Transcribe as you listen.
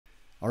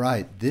All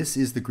right, this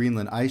is the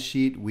Greenland ice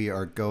sheet. We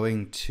are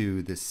going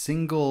to the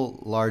single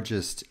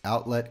largest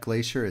outlet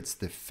glacier. It's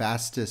the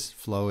fastest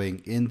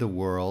flowing in the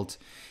world.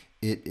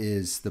 It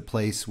is the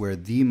place where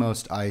the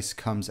most ice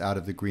comes out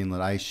of the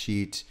Greenland ice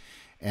sheet.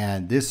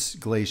 And this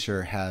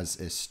glacier has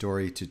a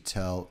story to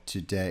tell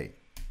today.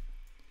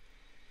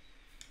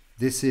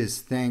 This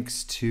is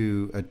thanks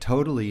to a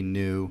totally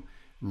new,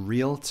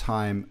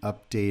 real-time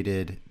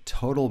updated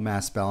total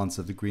mass balance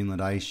of the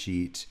Greenland ice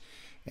sheet.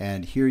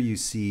 And here you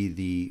see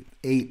the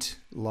 8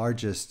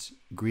 largest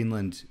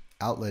Greenland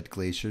outlet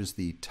glaciers,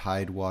 the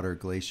tidewater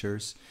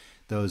glaciers,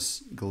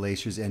 those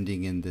glaciers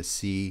ending in the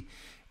sea.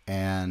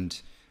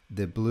 And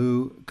the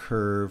blue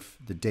curve,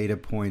 the data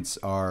points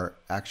are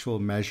actual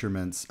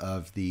measurements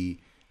of the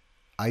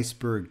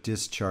iceberg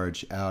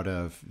discharge out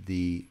of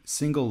the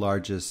single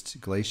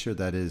largest glacier,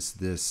 that is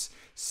this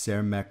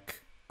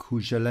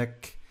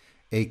Sermeck-Kujalek,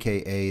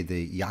 aka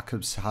the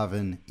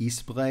Jakobshavn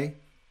Isbre,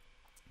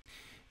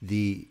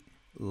 the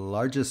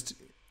largest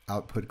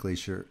output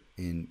glacier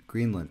in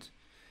Greenland.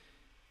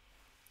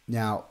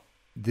 Now,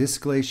 this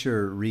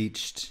glacier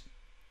reached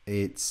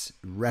its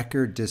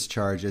record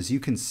discharge, as you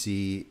can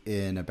see,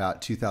 in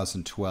about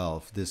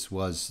 2012. This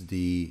was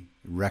the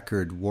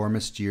record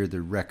warmest year,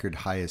 the record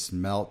highest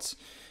melt.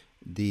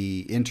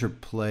 The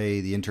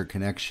interplay, the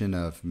interconnection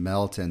of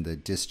melt and the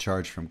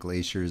discharge from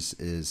glaciers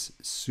is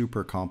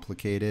super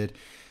complicated,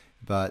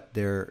 but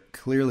there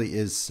clearly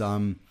is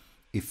some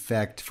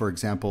effect. For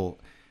example,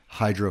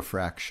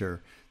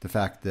 hydrofracture, the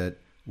fact that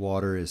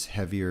water is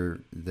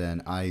heavier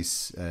than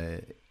ice,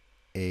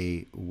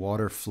 a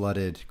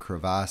water-flooded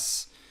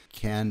crevasse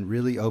can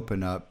really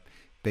open up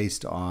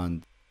based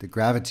on the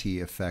gravity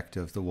effect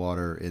of the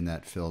water in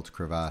that filled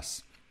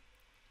crevasse.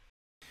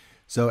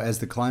 So as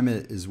the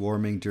climate is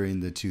warming during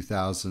the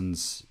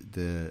 2000s,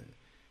 the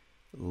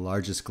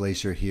largest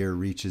glacier here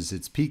reaches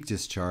its peak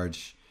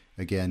discharge,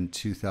 again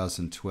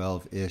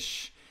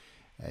 2012-ish.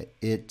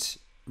 It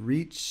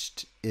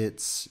reached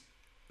its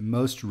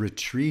most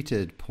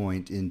retreated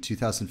point in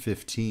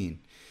 2015.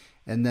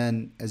 And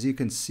then, as you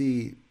can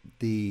see,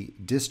 the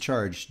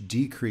discharge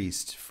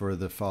decreased for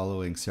the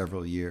following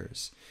several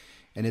years.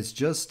 And it's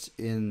just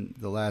in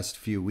the last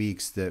few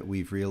weeks that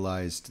we've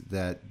realized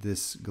that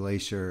this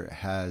glacier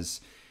has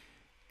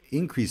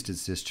increased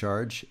its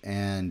discharge,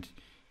 and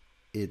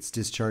its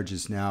discharge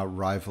is now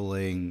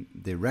rivaling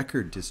the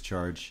record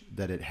discharge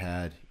that it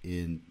had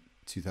in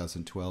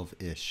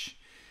 2012-ish.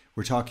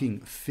 We're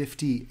talking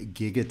 50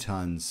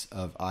 gigatons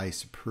of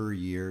ice per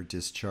year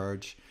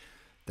discharge.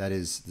 That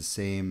is the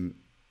same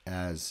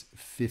as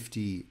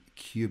 50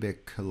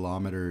 cubic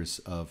kilometers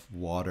of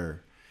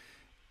water.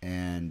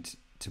 And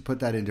to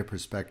put that into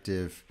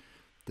perspective,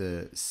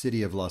 the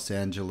city of Los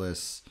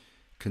Angeles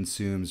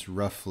consumes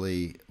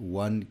roughly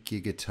 1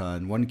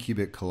 gigaton, 1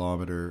 cubic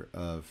kilometer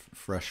of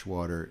fresh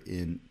water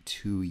in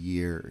 2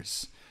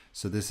 years.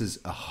 So this is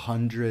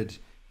 100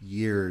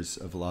 years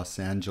of Los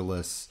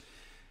Angeles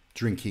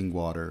drinking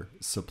water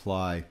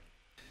supply.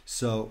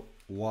 So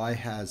why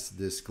has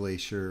this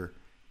glacier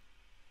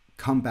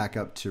come back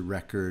up to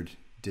record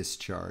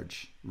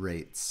discharge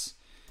rates?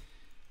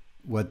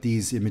 What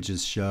these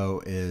images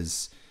show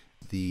is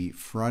the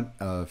front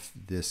of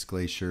this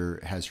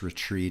glacier has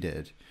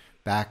retreated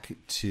back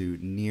to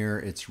near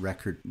its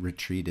record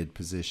retreated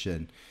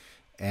position.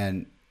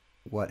 And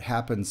what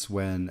happens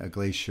when a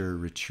glacier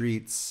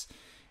retreats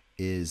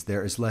is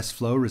there is less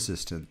flow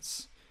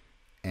resistance,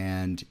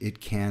 and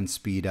it can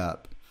speed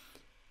up.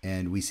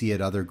 And we see at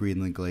other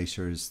Greenland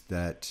glaciers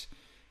that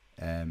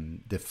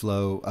the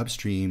flow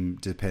upstream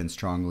depends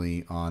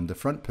strongly on the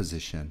front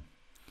position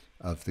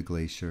of the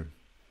glacier.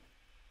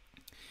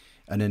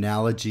 An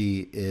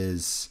analogy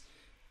is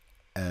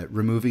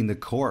removing the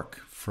cork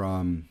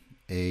from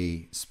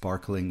a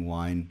sparkling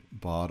wine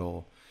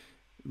bottle.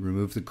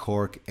 Remove the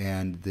cork,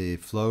 and the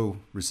flow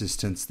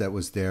resistance that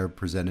was there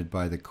presented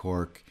by the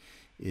cork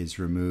is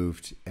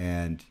removed,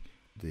 and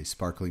the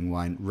sparkling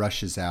wine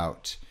rushes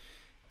out.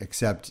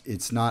 Except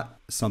it's not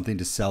something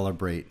to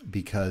celebrate,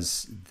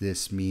 because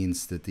this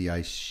means that the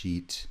ice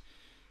sheet,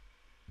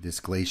 this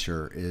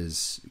glacier,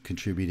 is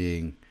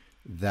contributing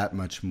that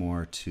much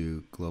more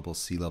to global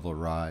sea level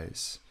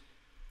rise.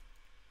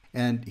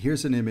 And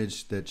here's an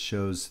image that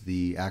shows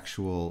the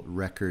actual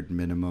record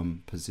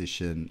minimum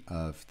position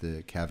of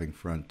the calving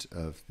front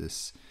of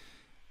this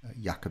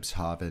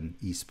Jakobshavn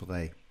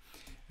Isbre.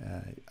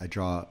 I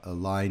draw a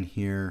line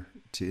here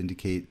to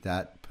indicate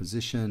that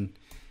position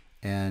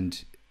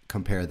and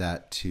compare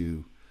that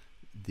to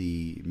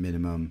the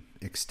minimum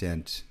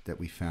extent that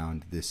we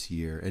found this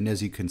year. And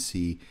as you can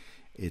see,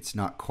 it's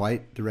not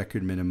quite the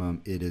record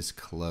minimum. It is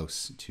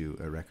close to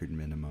a record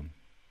minimum.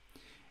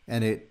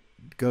 And it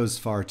goes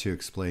far to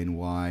explain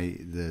why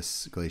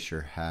this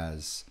glacier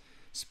has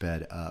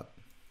sped up.